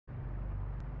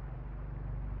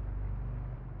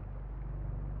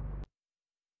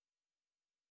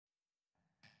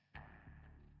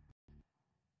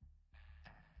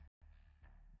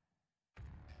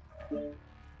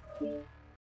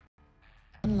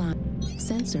Online.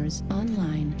 Sensors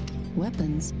online.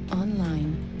 Weapons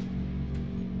online.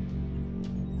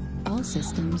 All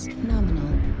systems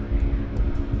nominal.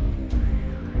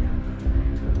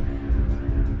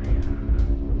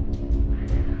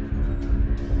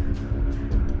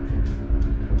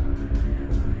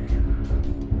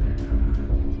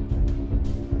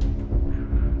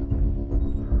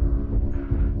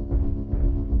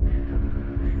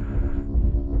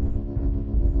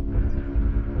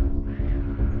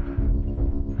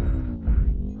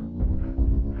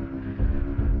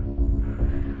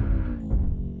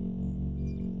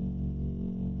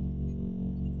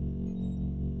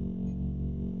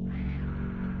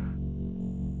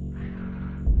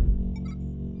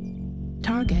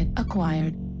 Target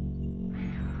acquired.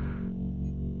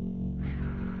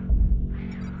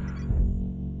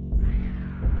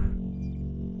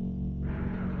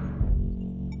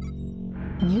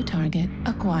 New target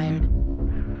acquired.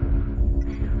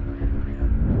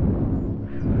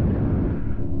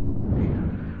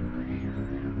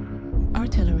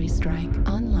 Artillery strike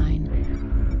online.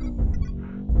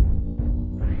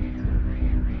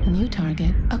 New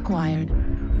target acquired.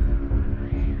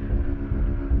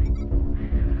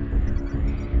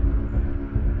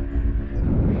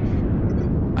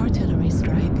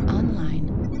 Strike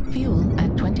online. Fuel at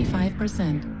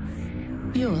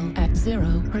 25%. Fuel at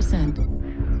 0%.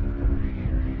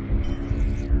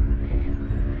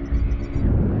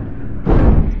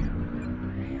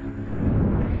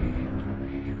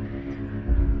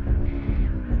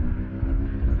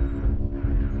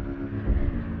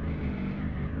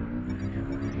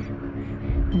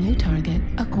 New target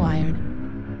acquired.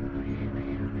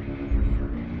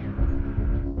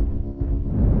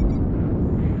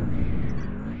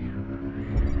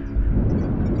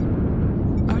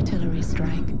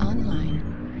 Strike online.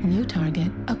 New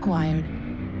target acquired.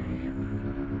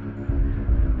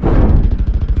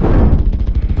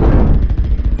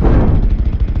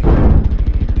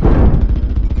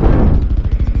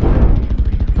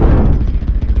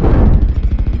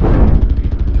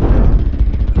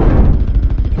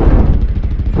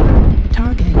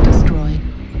 Target destroyed.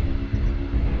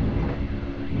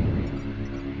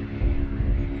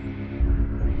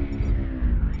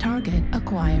 Target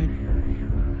acquired.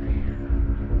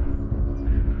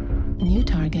 New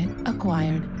target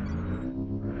acquired.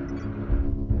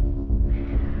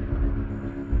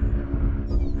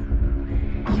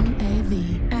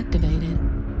 UAV activated.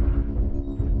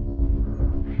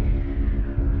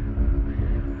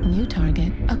 New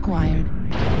target acquired.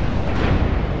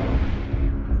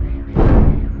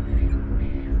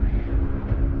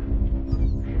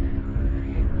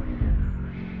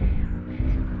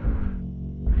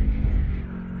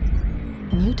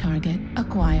 New target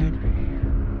acquired.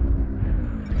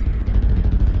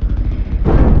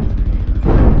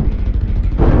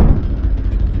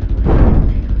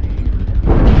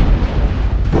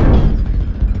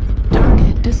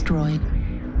 Destroyed.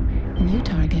 New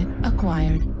target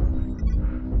acquired.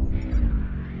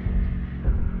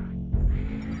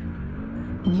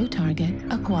 New target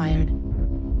acquired.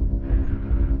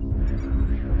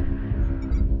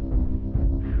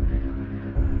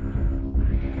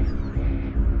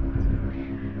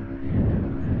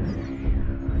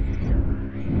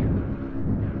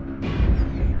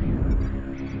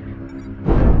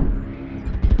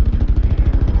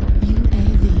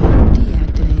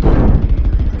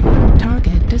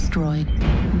 Destroyed.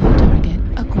 New target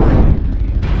acquired.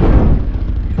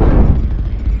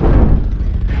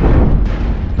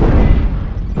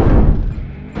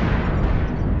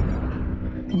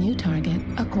 New target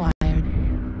acquired.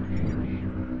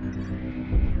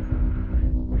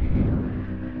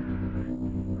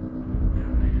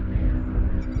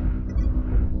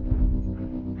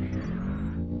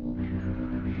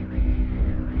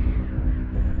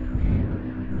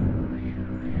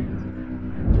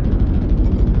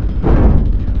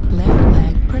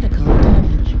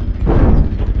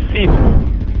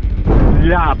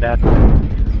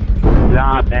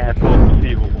 Lábert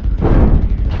opció.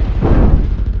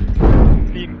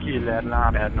 Team killer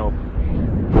lábert op.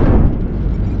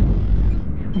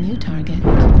 New target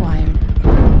acquired.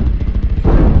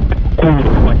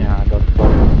 Kurva anyádat,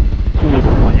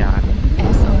 kurva.